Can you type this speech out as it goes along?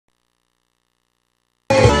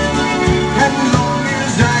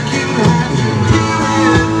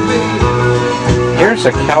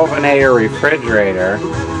Here's a Kelvinator refrigerator,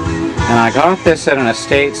 and I got this at an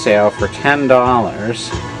estate sale for $10.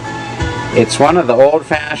 It's one of the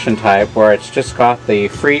old-fashioned type where it's just got the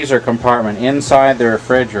freezer compartment inside the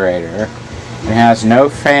refrigerator. It has no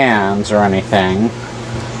fans or anything,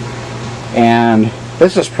 and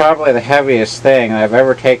this is probably the heaviest thing I've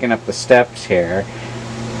ever taken up the steps here.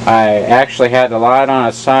 I actually had to lie it on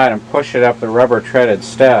its side and push it up the rubber treaded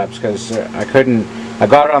steps because I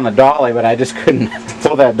got it on the dolly, but I just couldn't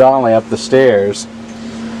pull that dolly up the stairs.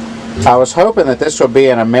 I was hoping that this would be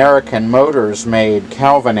an American Motors made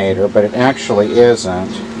Kelvinator, but it actually isn't.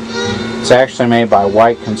 It's actually made by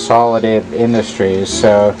White Consolidated Industries,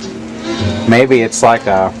 so maybe it's like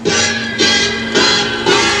a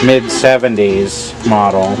mid-70s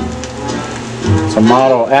model. It's a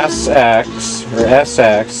model SX or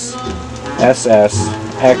SX SS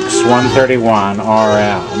X131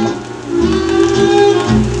 RM.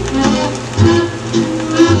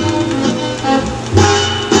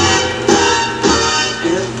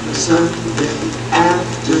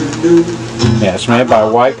 Yeah, it's made by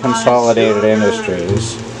White Consolidated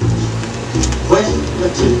Industries.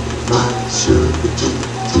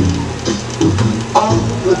 All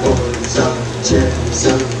the boys are jealous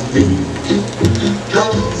of me,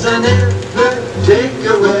 'cause I never take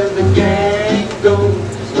her where the gang goes,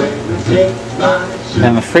 where we take my shoes.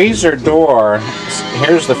 And the freezer door,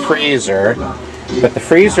 here's the freezer, but the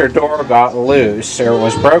freezer door got loose, or it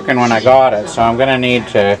was broken when I got it, so I'm going to need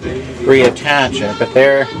to reattach it. But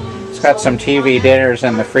there, it's got some TV dinners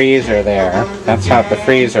in the freezer there. That's how the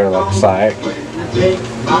freezer looks like.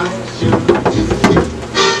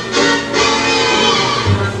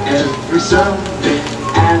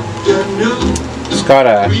 It's got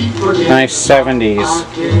a nice 70s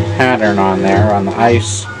pattern on there on the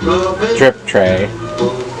ice drip tray.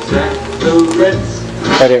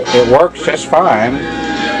 But it works just fine.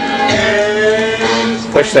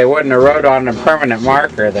 Wish they wouldn't have wrote on a permanent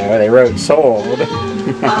marker though. They wrote sold.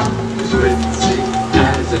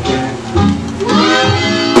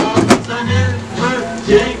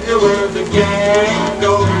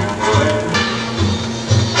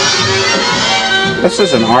 This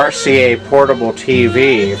is an RCA portable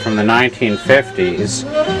TV from the 1950s.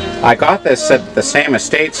 I got this at the same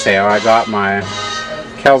estate sale I got my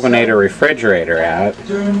Kelvinator refrigerator at.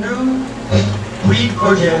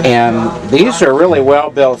 And these are really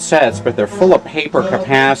well built sets, but they're full of paper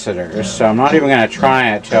capacitors, so I'm not even going to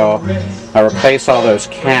try it till I replace all those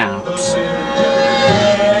caps.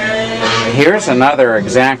 Here's another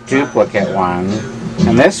exact duplicate one,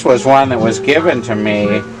 and this was one that was given to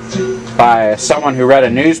me by someone who read a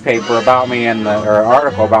newspaper about me in the, or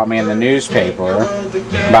article about me in the newspaper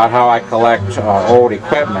about how I collect old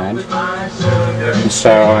equipment. And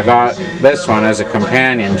so I got this one as a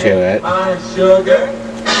companion to it.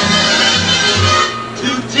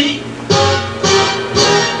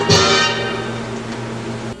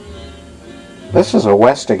 This is a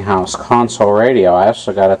Westinghouse console radio. I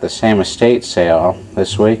also got at the same estate sale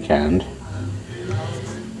this weekend.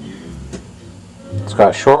 It's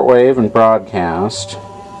got shortwave and broadcast,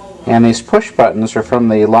 and these push buttons are from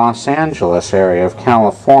the Los Angeles area of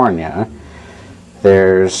California.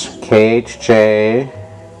 There's KHJ,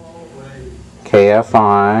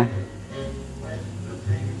 KFI,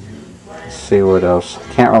 let's see what else,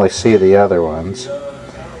 can't really see the other ones,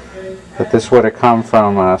 but this would have come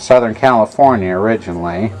from Southern California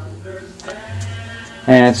originally.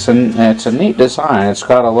 And it's a neat design. It's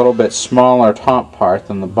got a little bit smaller top part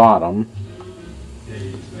than the bottom.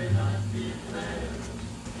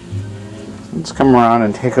 Let's come around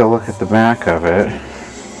and take a look at the back of it.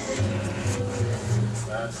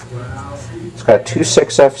 It's got two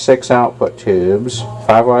 6F6 output tubes,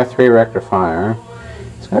 5Y3 rectifier.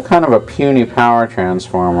 It's got kind of a puny power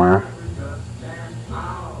transformer.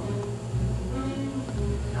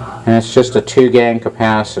 And it's just a 2-gang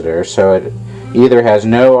capacitor, so it either has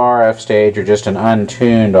no RF stage or just an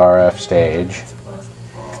untuned RF stage.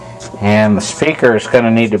 And the speaker is going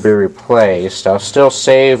to need to be replaced. I'll still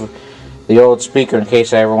save the old speaker in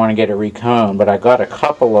case I ever want to get it recombed, but I got a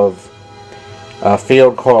couple of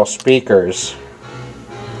field coil speakers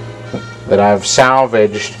that I've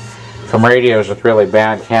salvaged from radios with really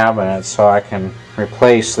bad cabinets, so I can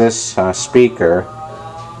replace this speaker